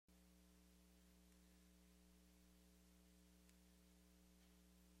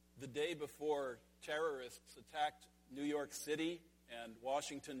the day before terrorists attacked New York City and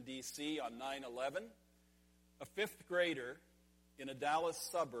Washington, D.C. on 9/11, a fifth grader in a Dallas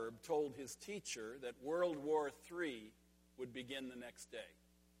suburb told his teacher that World War III would begin the next day.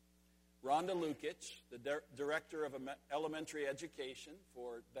 Rhonda Lukic, the director of elementary education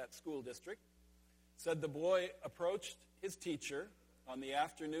for that school district, said the boy approached his teacher on the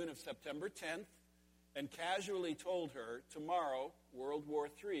afternoon of September 10th and casually told her, tomorrow, World War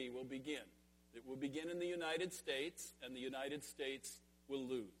III will begin. It will begin in the United States, and the United States will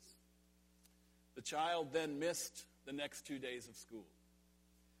lose. The child then missed the next 2 days of school.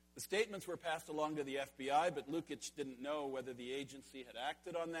 The statements were passed along to the FBI, but Lukic didn't know whether the agency had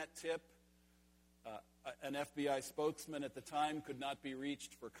acted on that tip. An FBI spokesman at the time could not be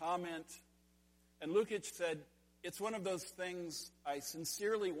reached for comment. And Lukic said, it's one of those things I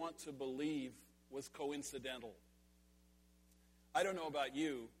sincerely want to believe was coincidental. I don't know about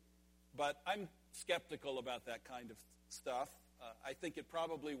you, but I'm skeptical about that kind of stuff. I think it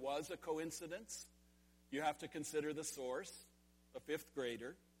probably was a coincidence. You have to consider the source, a fifth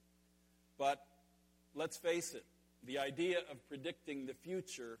grader. But let's face it, the idea of predicting the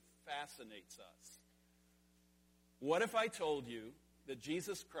future fascinates us. What if I told you that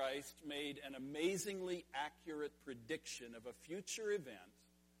Jesus Christ made an amazingly accurate prediction of a future event,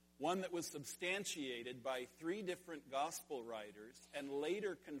 one that was substantiated by 3 different gospel writers and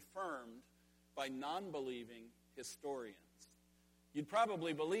later confirmed by non-believing historians? You'd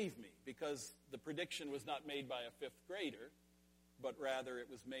probably believe me, because the prediction was not made by a fifth grader, but rather it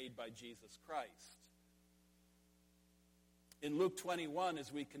was made by Jesus Christ. In Luke 21,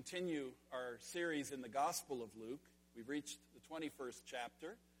 as we continue our series in the Gospel of Luke, we've reached the 21st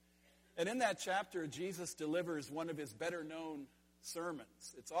chapter. And in that chapter, Jesus delivers one of his better-known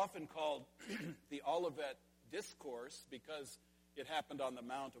sermons. It's often called the Olivet Discourse because it happened on the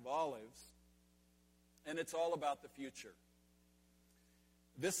Mount of Olives. And it's all about the future.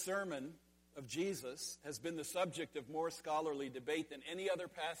 This sermon of Jesus has been the subject of more scholarly debate than any other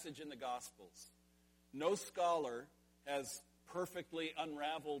passage in the Gospels. No scholar has perfectly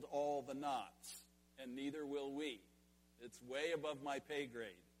unraveled all the knots, and neither will we. It's way above my pay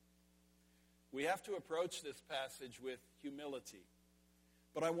grade. We have to approach this passage with humility.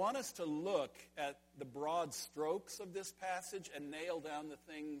 But I want us to look at the broad strokes of this passage and nail down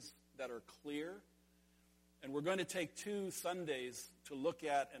the things that are clear. And we're going to take 2 Sundays to look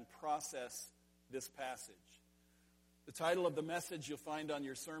at and process this passage. The title of the message you'll find on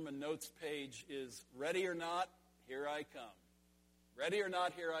your sermon notes page is Ready or Not, Here I Come. Ready or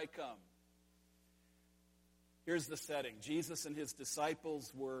not, here I come. Here's the setting. Jesus and his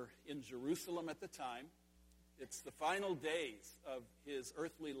disciples were in Jerusalem at the time. It's the final days of his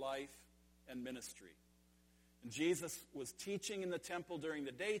earthly life and ministry. And Jesus was teaching in the temple during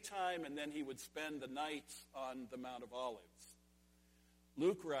the daytime, and then he would spend the nights on the Mount of Olives.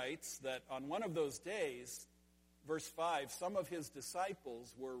 Luke writes that on one of those days, verse 5, some of his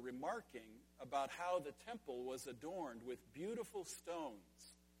disciples were remarking about how the temple was adorned with beautiful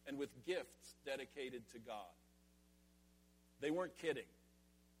stones and with gifts dedicated to God. They weren't kidding.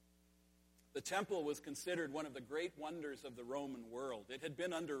 The temple was considered one of the great wonders of the Roman world. It had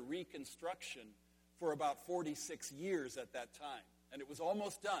been under reconstruction for about 46 years at that time, and it was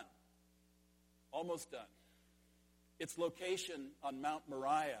almost done. Almost done. Its location on Mount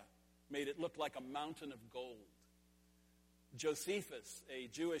Moriah made it look like a mountain of gold. Josephus, a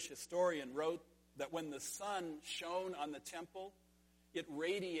Jewish historian, wrote that when the sun shone on the temple, it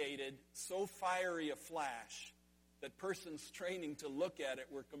radiated so fiery a flash that persons straining to look at it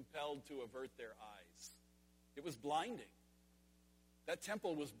were compelled to avert their eyes. It was blinding. That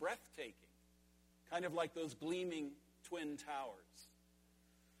temple was breathtaking, kind of like those gleaming twin towers.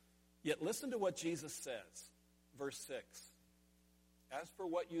 Yet listen to what Jesus says, verse 6. As for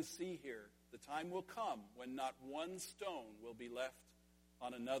what you see here, the time will come when not one stone will be left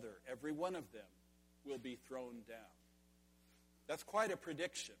on another. Every one of them will be thrown down. That's quite a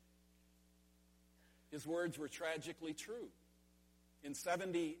prediction. His words were tragically true. In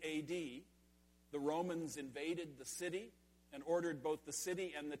 70 A.D., the Romans invaded the city and ordered both the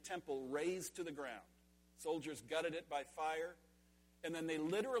city and the temple razed to the ground. Soldiers gutted it by fire, and then they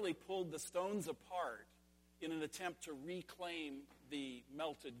literally pulled the stones apart in an attempt to reclaim the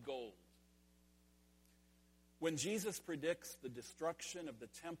melted gold. When Jesus predicts the destruction of the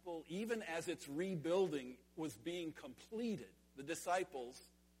temple, even as its rebuilding was being completed, the disciples,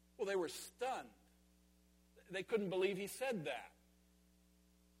 well, they were stunned. They couldn't believe he said that.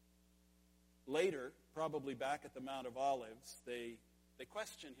 Later, probably back at the Mount of Olives, they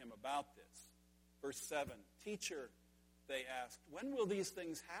question him about this. Verse 7, Teacher, they asked, "When will these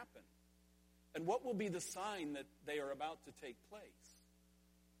things happen? And what will be the sign that they are about to take place?"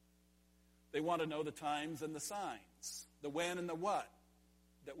 They want to know the times and the signs, the when and the what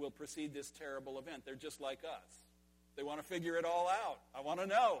that will precede this terrible event. They're just like us. They want to figure it all out. I want to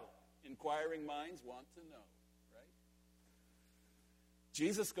know. Inquiring minds want to know, right?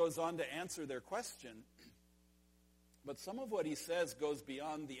 Jesus goes on to answer their question, but some of what he says goes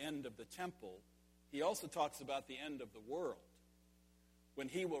beyond the end of the temple. He also talks about the end of the world, when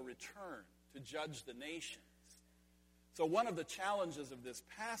he will return to judge the nations. So one of the challenges of this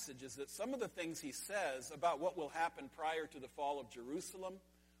passage is that some of the things he says about what will happen prior to the fall of Jerusalem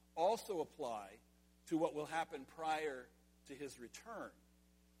also apply to what will happen prior to his return.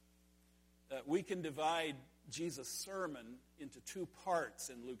 We can divide Jesus' sermon into two parts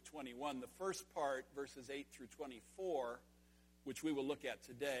in Luke 21. The first part, verses 8 through 24, which we will look at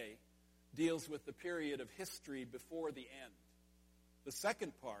today, deals with the period of history before the end. The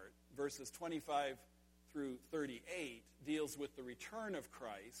second part, verses 25 through 38, deals with the return of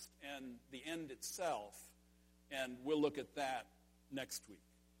Christ and the end itself, and we'll look at that next week.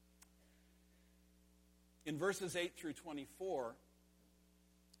 In verses 8 through 24,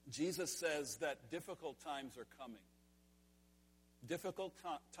 Jesus says that difficult times are coming. Difficult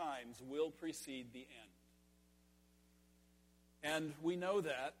times will precede the end. And we know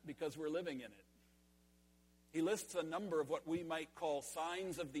that because we're living in it. He lists a number of what we might call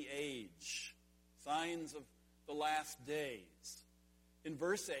signs of the age, signs of the last days. In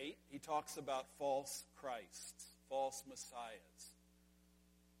verse 8, he talks about false Christs, false messiahs.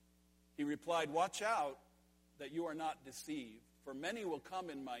 He replied, "Watch out that you are not deceived, for many will come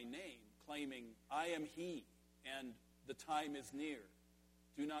in my name, claiming, 'I am he,' and 'the time is near.'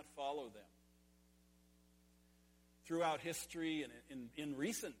 Do not follow them." Throughout history and in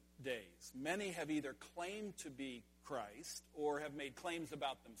recent days, many have either claimed to be Christ or have made claims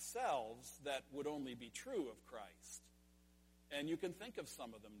about themselves that would only be true of Christ. And you can think of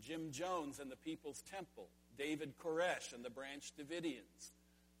some of them: Jim Jones and the People's Temple, David Koresh and the Branch Davidians,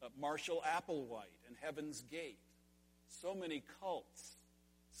 Marshall Applewhite and Heaven's Gate. So many cults,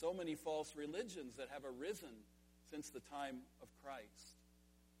 so many false religions that have arisen since the time of Christ.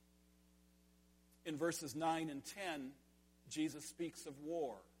 In verses 9 and 10, Jesus speaks of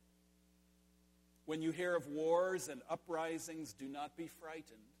war. "When you hear of wars and uprisings, do not be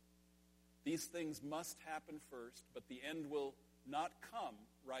frightened. These things must happen first, but the end will not come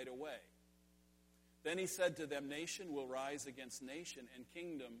right away." Then he said to them, "Nation will rise against nation and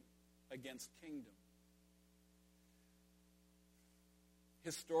kingdom against kingdom."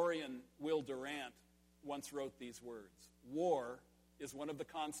 Historian Will Durant once wrote these words: "War is one of the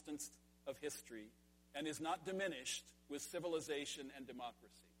constants of history and is not diminished with civilization and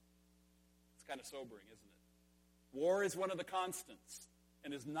democracy." It's kind of sobering, isn't it? War is one of the constants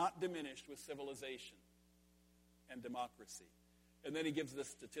and is not diminished with civilization and democracy. And then he gives this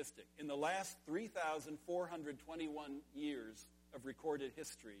statistic: in the last 3,421 years of recorded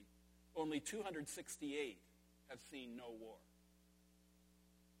history, only 268 have seen no war.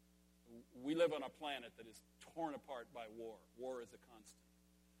 We live on a planet that is torn apart by war. War is a constant.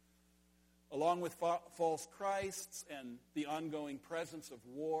 Along with false Christs and the ongoing presence of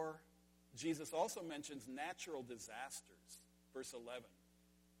war, Jesus also mentions natural disasters. Verse 11.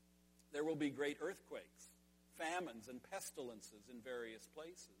 There will be great earthquakes, famines, and pestilences in various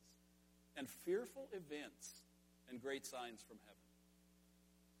places, and fearful events and great signs from heaven.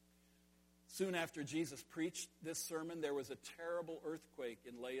 Soon after Jesus preached this sermon, there was a terrible earthquake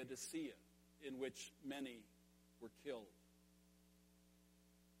in Laodicea in which many were killed.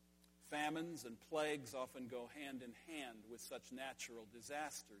 Famines and plagues often go hand in hand with such natural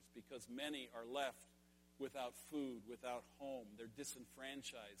disasters because many are left without food, without home. They're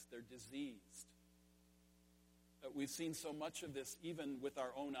disenfranchised. They're diseased. We've seen so much of this even with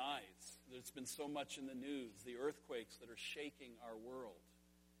our own eyes. There's been so much in the news, the earthquakes that are shaking our world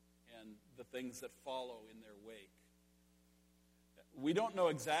and the things that follow in their wake. We don't know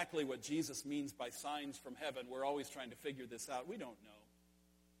exactly what Jesus means by signs from heaven. We're always trying to figure this out. We don't know.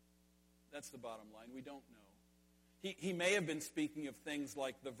 That's the bottom line. We don't know. He may have been speaking of things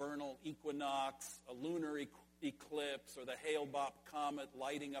like the vernal equinox, a lunar eclipse, or the Hale-Bopp comet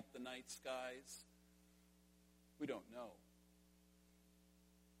lighting up the night skies. We don't know.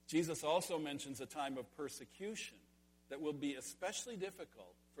 Jesus also mentions a time of persecution that will be especially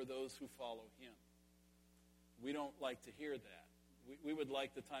difficult for those who follow him. We don't like to hear that. We would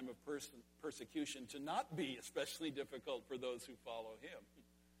like the time of persecution to not be especially difficult for those who follow him.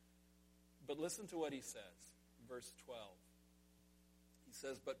 But listen to what he says, verse 12. He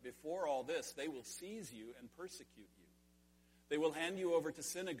says, "But before all this, they will seize you and persecute you, They will hand you over to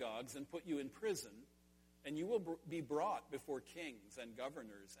synagogues and put you in prison, and you will be brought before kings and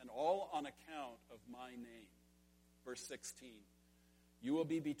governors, and all on account of my name. Verse 16, you will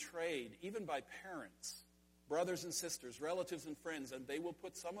be betrayed even by parents, brothers and sisters, relatives and friends, and they will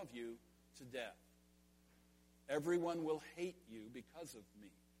put some of you to death. Everyone will hate you because of me.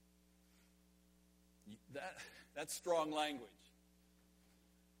 That's strong language.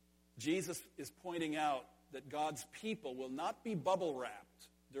 Jesus is pointing out that God's people will not be bubble-wrapped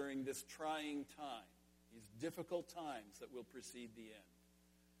during this trying time, these difficult times that will precede the end.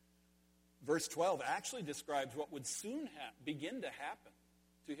 Verse 12 actually describes what would soon begin to happen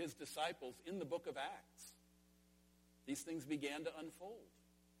to his disciples in the book of Acts. These things began to unfold.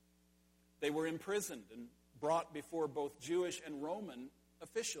 They were imprisoned and brought before both Jewish and Roman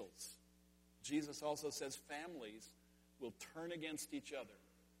officials. Jesus also says families will turn against each other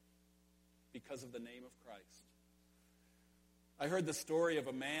because of the name of Christ. I heard the story of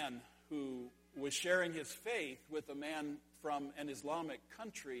a man who was sharing his faith with a man from an Islamic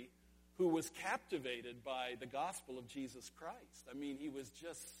country who was captivated by the gospel of Jesus Christ. I mean, he was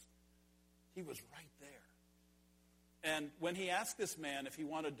right there. And when he asked this man if he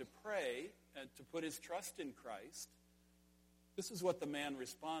wanted to pray and to put his trust in Christ, this is what the man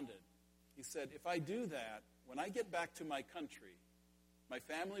responded. He said, if I do that, when I get back to my country, my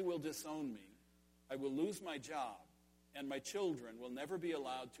family will disown me, I will lose my job, and my children will never be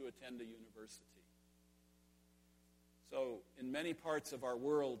allowed to attend a university. So, in many parts of our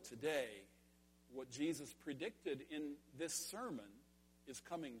world today, what Jesus predicted in this sermon is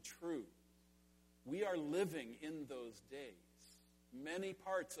coming true. We are living in those days. Many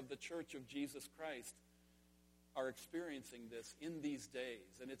parts of the Church of Jesus Christ are experiencing this in these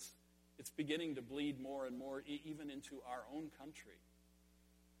days, and it's beginning to bleed more and more even into our own country.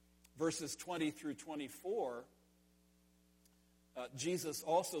 Verses 20 through 24, Jesus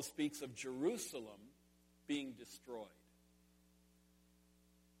also speaks of Jerusalem being destroyed.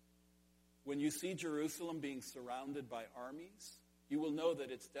 When you see Jerusalem being surrounded by armies, you will know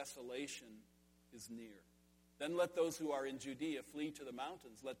that its desolation is near. Then let those who are in Judea flee to the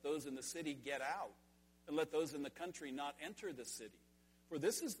mountains. Let those in the city get out, and let those in the country not enter the city. For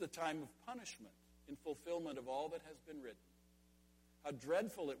this is the time of punishment in fulfillment of all that has been written. How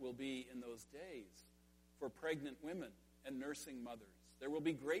dreadful it will be in those days for pregnant women and nursing mothers. There will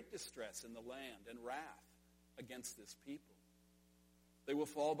be great distress in the land and wrath against this people. They will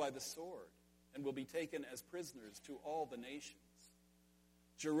fall by the sword and will be taken as prisoners to all the nations.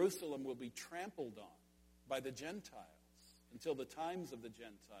 Jerusalem will be trampled on by the Gentiles until the times of the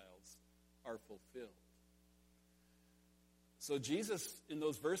Gentiles are fulfilled. So Jesus, in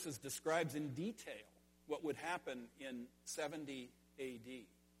those verses, describes in detail what would happen in 70 A.D.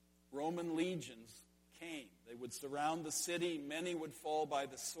 Roman legions came. They would surround the city. Many would fall by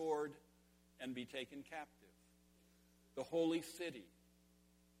the sword and be taken captive. The holy city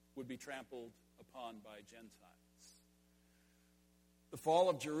would be trampled upon by Gentiles. The fall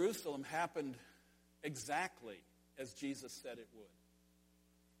of Jerusalem happened exactly as Jesus said it would.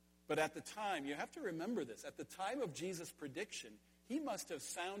 But at the time, you have to remember this, at the time of Jesus' prediction, he must have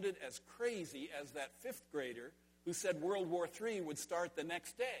sounded as crazy as that fifth grader who said World War III would start the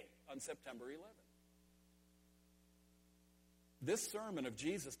next day on September 11th. This sermon of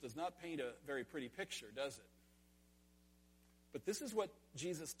Jesus does not paint a very pretty picture, does it? But this is what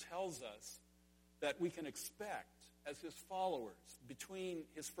Jesus tells us that we can expect as his followers between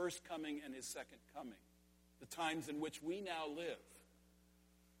his first coming and his second coming, the times in which we now live.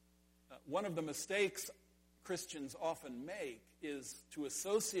 One of the mistakes Christians often make is to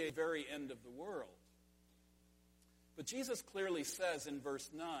associate the very end of the world. But Jesus clearly says in verse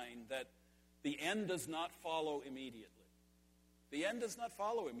 9 that the end does not follow immediately. The end does not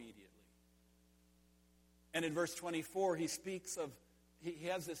follow immediately. And in verse 24, he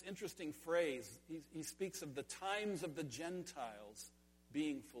has this interesting phrase. He speaks of the times of the Gentiles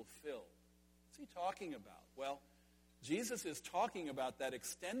being fulfilled. What's he talking about? Well, Jesus is talking about that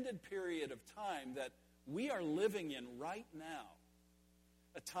extended period of time that we are living in right now.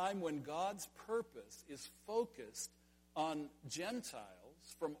 A time when God's purpose is focused on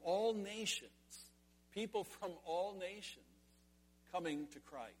Gentiles from all nations, people from all nations coming to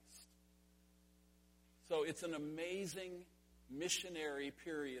Christ. So it's an amazing missionary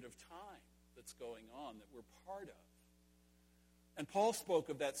period of time that's going on that we're part of. And Paul spoke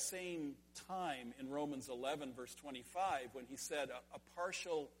of that same time in Romans 11, verse 25, when he said a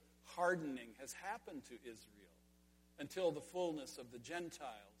partial hardening has happened to Israel until the fullness of the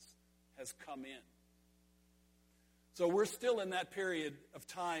Gentiles has come in. So we're still in that period of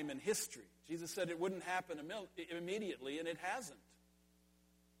time and history. Jesus said it wouldn't happen immediately, and it hasn't.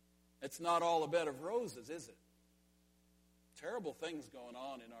 It's not all a bed of roses, is it? Terrible things going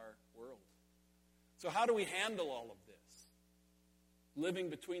on in our world. So how do we handle all of this? Living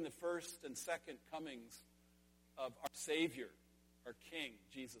between the first and second comings of our Savior, our King,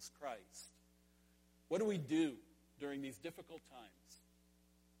 Jesus Christ. What do we do during these difficult times?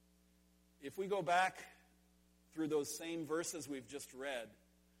 If we go back through those same verses we've just read,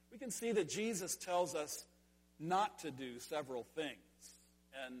 we can see that Jesus tells us not to do several things,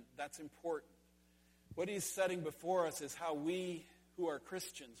 and that's important. What he's setting before us is how we who are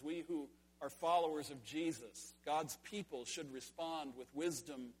Christians, we who are followers of Jesus, God's people, should respond with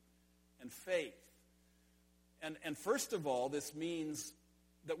wisdom and faith. And first of all, this means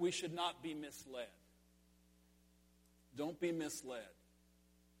that we should not be misled. Don't be misled.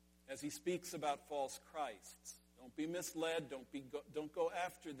 As he speaks about false Christs, don't be misled, don't go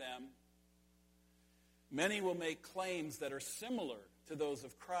after them. Many will make claims that are similar to those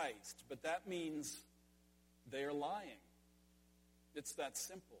of Christ, but that means they are lying. It's that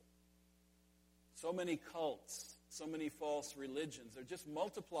simple. So many cults, so many false religions, they're just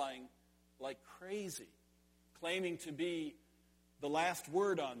multiplying like crazy, claiming to be the last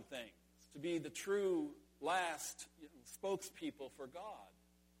word on things, to be the true last spokespeople for God.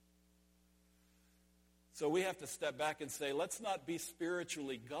 So we have to step back and say, let's not be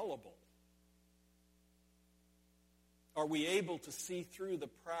spiritually gullible. Are we able to see through the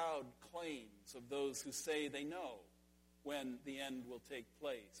proud claims of those who say they know when the end will take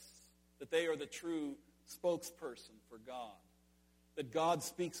place? That they are the true spokesperson for God. That God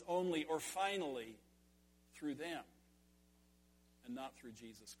speaks only or finally through them and not through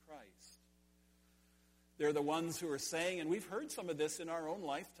Jesus Christ. They're the ones who are saying, and we've heard some of this in our own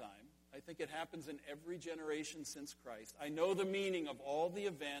lifetime. I think it happens in every generation since Christ. I know the meaning of all the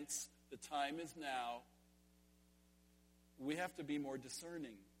events. The time is now. We have to be more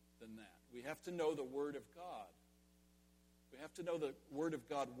discerning than that. We have to know the Word of God. We have to know the Word of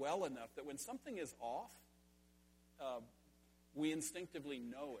God well enough that when something is off, we instinctively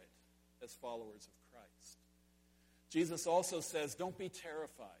know it as followers of Christ. Jesus also says, don't be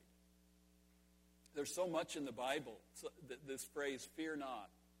terrified. There's so much in the Bible, this phrase, fear not,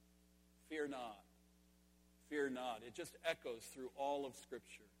 fear not, fear not. It just echoes through all of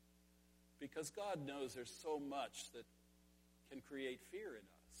Scripture because God knows there's so much that can create fear in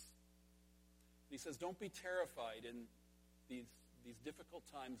us. He says, don't be terrified in these difficult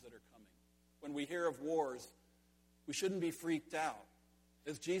times that are coming. When we hear of wars, we shouldn't be freaked out.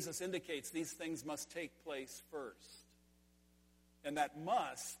 As Jesus indicates, these things must take place first. And that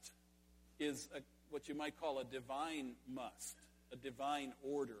must is what you might call a divine must, a divine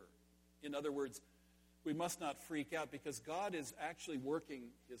order. In other words, we must not freak out because God is actually working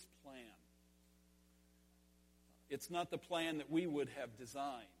his plan. It's not the plan that we would have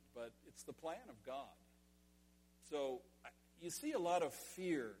designed, but it's the plan of God. So you see a lot of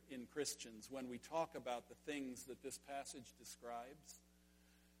fear in Christians when we talk about the things that this passage describes.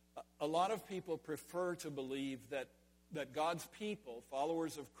 A lot of people prefer to believe that God's people,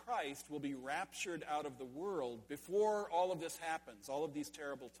 followers of Christ, will be raptured out of the world before all of this happens, all of these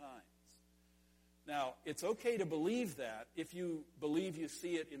terrible times. Now, it's okay to believe that if you believe you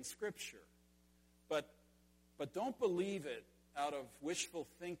see it in Scripture. But don't believe it out of wishful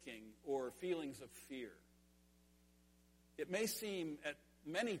thinking or feelings of fear. It may seem at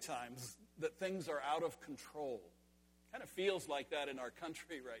many times that things are out of control. Kind of feels like that in our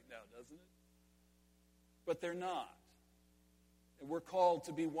country right now, doesn't it? But they're not. And we're called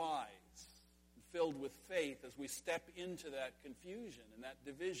to be wise and filled with faith as we step into that confusion and that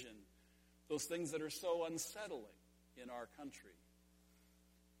division, those things that are so unsettling in our country.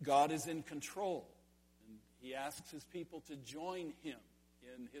 God is in control, and he asks his people to join him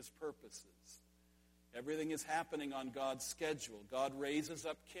in his purposes. Everything is happening on God's schedule. God raises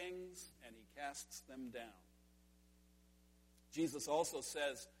up kings, and he casts them down. Jesus also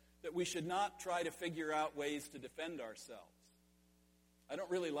says that we should not try to figure out ways to defend ourselves. I don't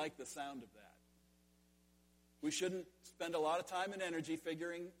really like the sound of that. We shouldn't spend a lot of time and energy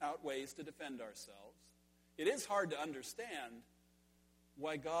figuring out ways to defend ourselves. It is hard to understand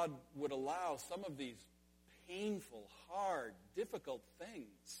why God would allow some of these painful, hard, difficult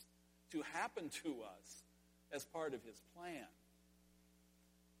things to happen to us as part of his plan.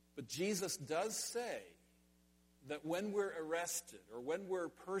 But Jesus does say that when we're arrested or when we're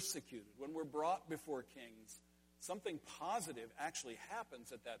persecuted, when we're brought before kings, something positive actually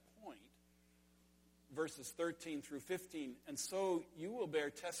happens at that point. Verses 13 through 15, and so you will bear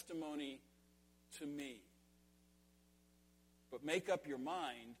testimony to me. but make up your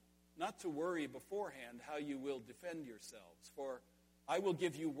mind not to worry beforehand how you will defend yourselves. For I will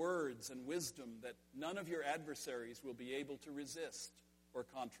give you words and wisdom that none of your adversaries will be able to resist or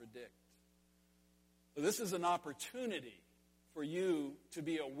contradict. So this is an opportunity for you to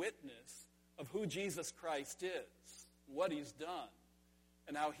be a witness of who Jesus Christ is, what he's done,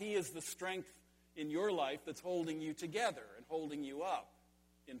 and how he is the strength in your life that's holding you together and holding you up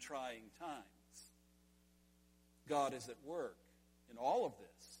in trying times. God is at work in all of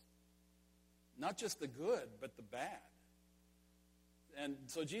this. Not just the good, but the bad. And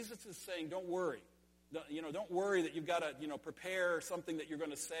so Jesus is saying, don't worry. Don't worry that you've got to, prepare something that you're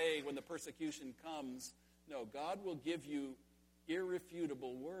going to say when the persecution comes. No, God will give you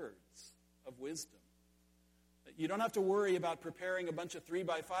irrefutable words of wisdom. You don't have to worry about preparing a bunch of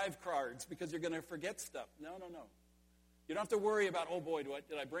 3x5 cards because you're going to forget stuff. No. You don't have to worry about, oh boy,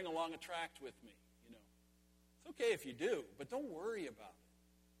 did I bring along a tract with me? It's okay if you do, but don't worry about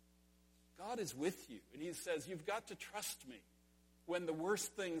it. God is with you, and he says, you've got to trust me when the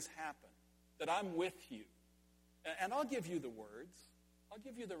worst things happen, that I'm with you. And I'll give you the words. I'll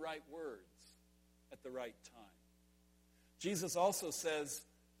give you the right words at the right time. Jesus also says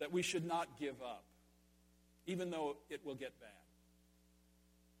that we should not give up, even though it will get bad.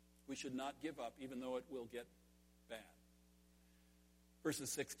 We should not give up, even though it will get bad.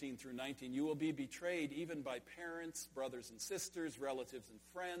 Verses 16 through 19, you will be betrayed even by parents, brothers and sisters, relatives and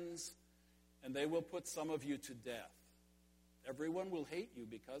friends, and they will put some of you to death. Everyone will hate you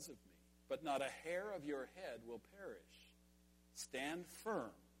because of me, but not a hair of your head will perish. Stand firm,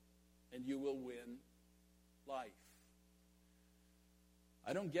 and you will win life.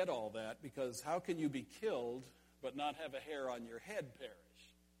 I don't get all that, because how can you be killed but not have a hair on your head perish?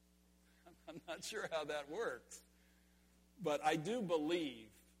 I'm not sure how that works. But I do believe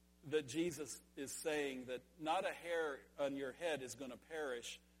that Jesus is saying that not a hair on your head is going to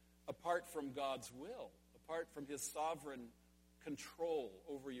perish apart from God's will, apart from his sovereign control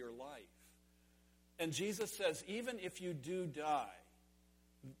over your life. And Jesus says, even if you do die,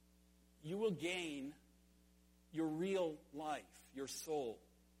 you will gain your real life, your soul.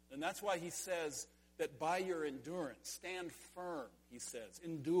 And that's why he says that by your endurance, stand firm, he says,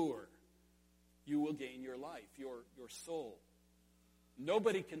 endure, you will gain your life, your soul.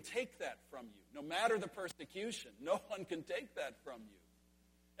 Nobody can take that from you. No matter the persecution, no one can take that from you.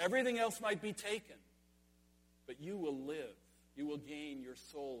 Everything else might be taken, but you will live. You will gain your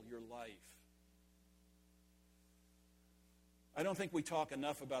soul, your life. I don't think we talk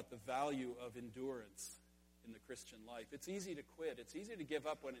enough about the value of endurance in the Christian life. It's easy to quit. It's easy to give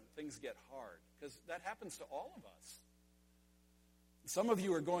up when things get hard, because that happens to all of us. Some of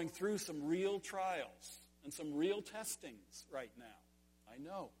you are going through some real trials and some real testings right now. I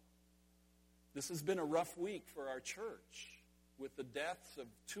know. This has been a rough week for our church with the deaths of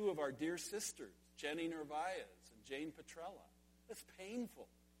two of our dear sisters, Jenny Narvaez and Jane Petrella. It's painful.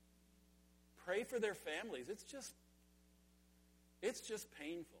 Pray for their families. It's just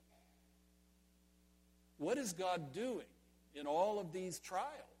painful. What is God doing in all of these trials,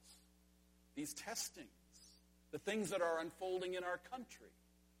 these testings, the things that are unfolding in our country?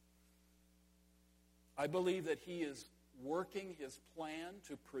 I believe that he is working his plan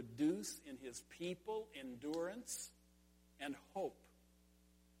to produce in his people endurance and hope.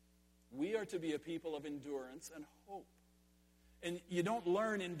 We are to be a people of endurance and hope. And you don't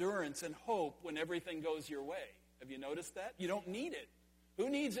learn endurance and hope when everything goes your way. Have you noticed that? You don't need it. Who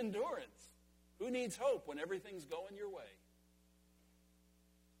needs endurance? Who needs hope when everything's going your way?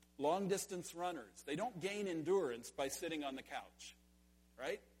 Long-distance runners, they don't gain endurance by sitting on the couch,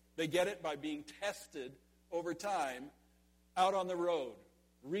 right? They get it by being tested over time out on the road,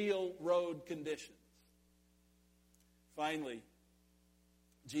 real road conditions. Finally,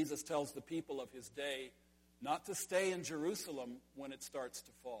 Jesus tells the people of his day not to stay in Jerusalem when it starts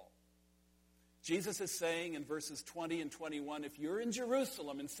to fall. Jesus is saying in verses 20 and 21, if you're in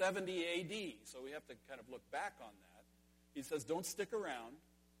Jerusalem in 70 A.D., so we have to kind of look back on that, he says, don't stick around.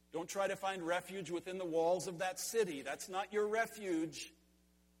 Don't try to find refuge within the walls of that city. That's not your refuge,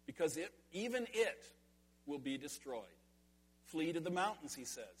 because even it will be destroyed. Flee to the mountains, he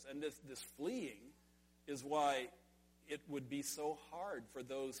says. And this fleeing is why it would be so hard for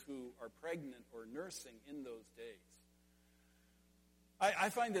those who are pregnant or nursing in those days. I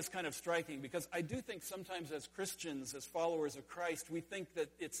find this kind of striking, because I do think sometimes as Christians, as followers of Christ, we think that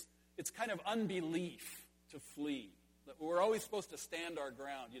it's kind of unbelief to flee. That we're always supposed to stand our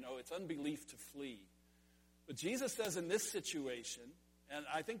ground. It's unbelief to flee. But Jesus says in this situation, and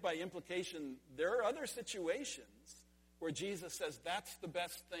I think by implication there are other situations where Jesus says that's the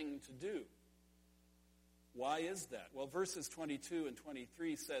best thing to do. Why is that? Well, verses 22 and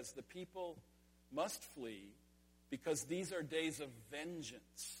 23 says the people must flee because these are days of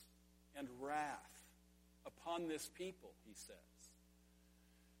vengeance and wrath upon this people, he says.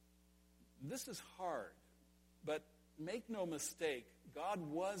 This is hard, but make no mistake, God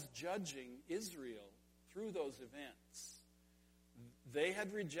was judging Israel through those events. They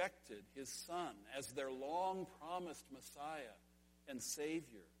had rejected his son as their long-promised Messiah and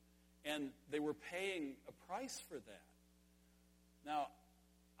Savior, and they were paying a price for that. Now,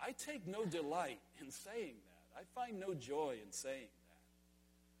 I take no delight in saying that. I find no joy in saying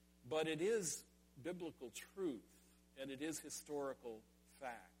that. But it is biblical truth, and it is historical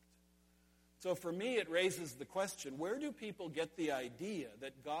fact. So for me, it raises the question, where do people get the idea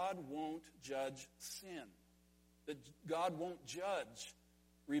that God won't judge sin? That God won't judge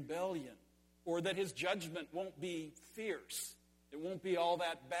rebellion? Or that his judgment won't be fierce? It won't be all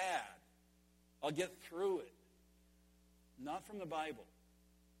that bad? I'll get through it. Not from the Bible.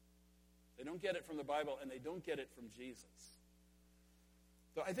 They don't get it from the Bible, and they don't get it from Jesus.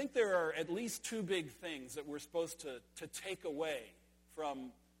 So I think there are at least two big things that we're supposed to take away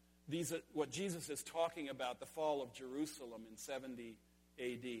from these, what Jesus is talking about, the fall of Jerusalem in 70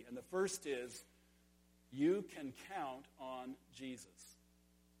 A.D. And the first is, you can count on Jesus.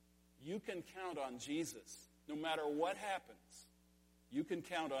 You can count on Jesus. No matter what happens, you can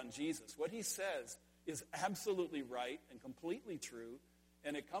count on Jesus. What he says is absolutely right and completely true,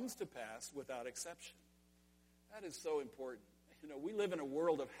 and it comes to pass without exception. That is so important. You know, we live in a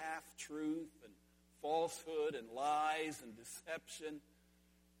world of half-truth and falsehood and lies and deception.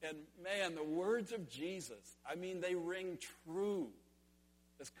 And man, the words of Jesus, I mean, they ring true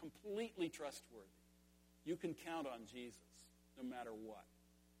as completely trustworthy. You can count on Jesus no matter what.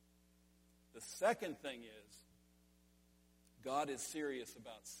 The second thing is, God is serious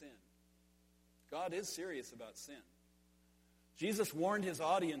about sin. God is serious about sin. Jesus warned his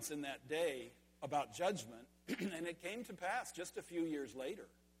audience in that day about judgment, and it came to pass just a few years later.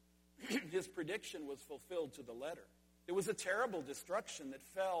 His prediction was fulfilled to the letter. It was a terrible destruction that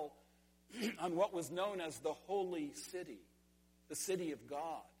fell on what was known as the holy city, the city of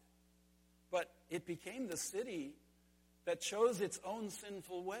God. But it became the city that chose its own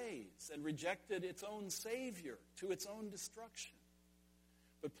sinful ways and rejected its own Savior to its own destruction.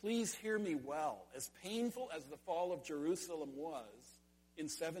 But please hear me well. As painful as the fall of Jerusalem was in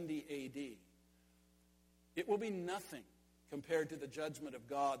 70 A.D., it will be nothing compared to the judgment of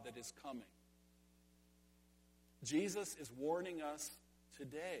God that is coming. Jesus is warning us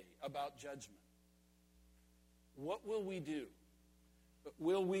today about judgment. What will we do?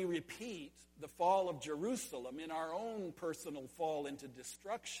 Will we repeat the fall of Jerusalem in our own personal fall into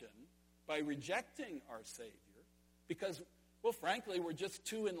destruction by rejecting our Savior? Because, well, frankly, we're just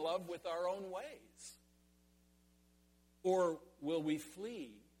too in love with our own ways. Or will we flee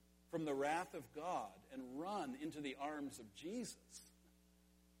from the wrath of God and run into the arms of Jesus?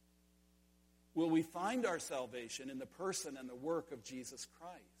 Will we find our salvation in the person and the work of Jesus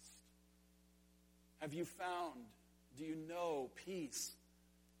Christ? Have you found, do you know, peace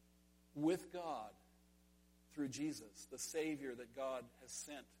with God through Jesus, the Savior that God has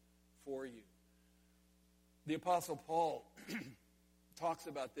sent for you? The Apostle Paul talks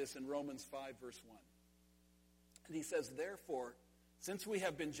about this in Romans 5, verse 1. And he says, therefore, since we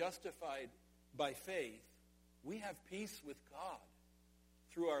have been justified by faith, we have peace with God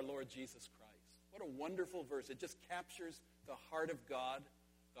through our Lord Jesus Christ. What a wonderful verse. It just captures the heart of God,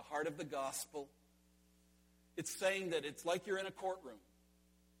 the heart of the gospel. It's saying that it's like you're in a courtroom,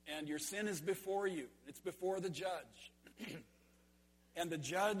 and your sin is before you. It's before the judge. And the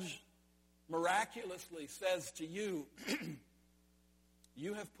judge miraculously says to you,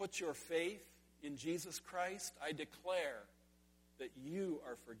 you have put your faith in Jesus Christ. I declare that you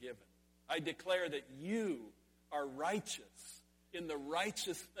are forgiven. I declare that you are righteous in the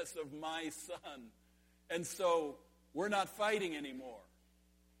righteousness of my Son. And so we're not fighting anymore.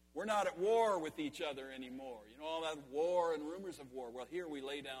 We're not at war with each other anymore. You know, all that war and rumors of war. Well, here we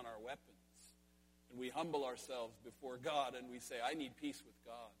lay down our weapons. And we humble ourselves before God and we say, I need peace with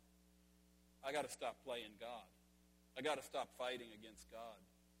God. I got to stop playing God. I got to stop fighting against God.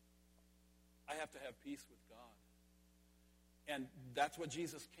 I have to have peace with God. And that's what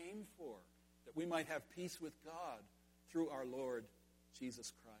Jesus came for, that we might have peace with God through our Lord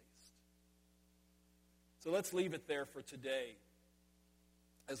Jesus Christ. So let's leave it there for today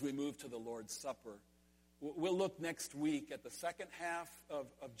as we move to the Lord's Supper. We'll look next week at the second half of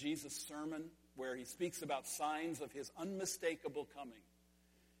Jesus' sermon, where he speaks about signs of his unmistakable coming.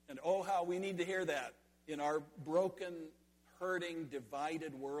 And oh, how we need to hear that. In our broken, hurting,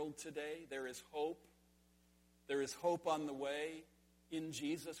 divided world today, there is hope. There is hope on the way in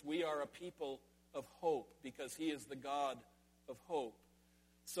Jesus. We are a people of hope because he is the God of hope.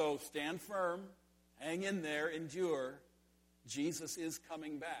 So stand firm, hang in there, endure. Jesus is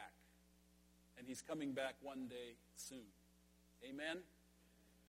coming back, and he's coming back one day soon. Amen?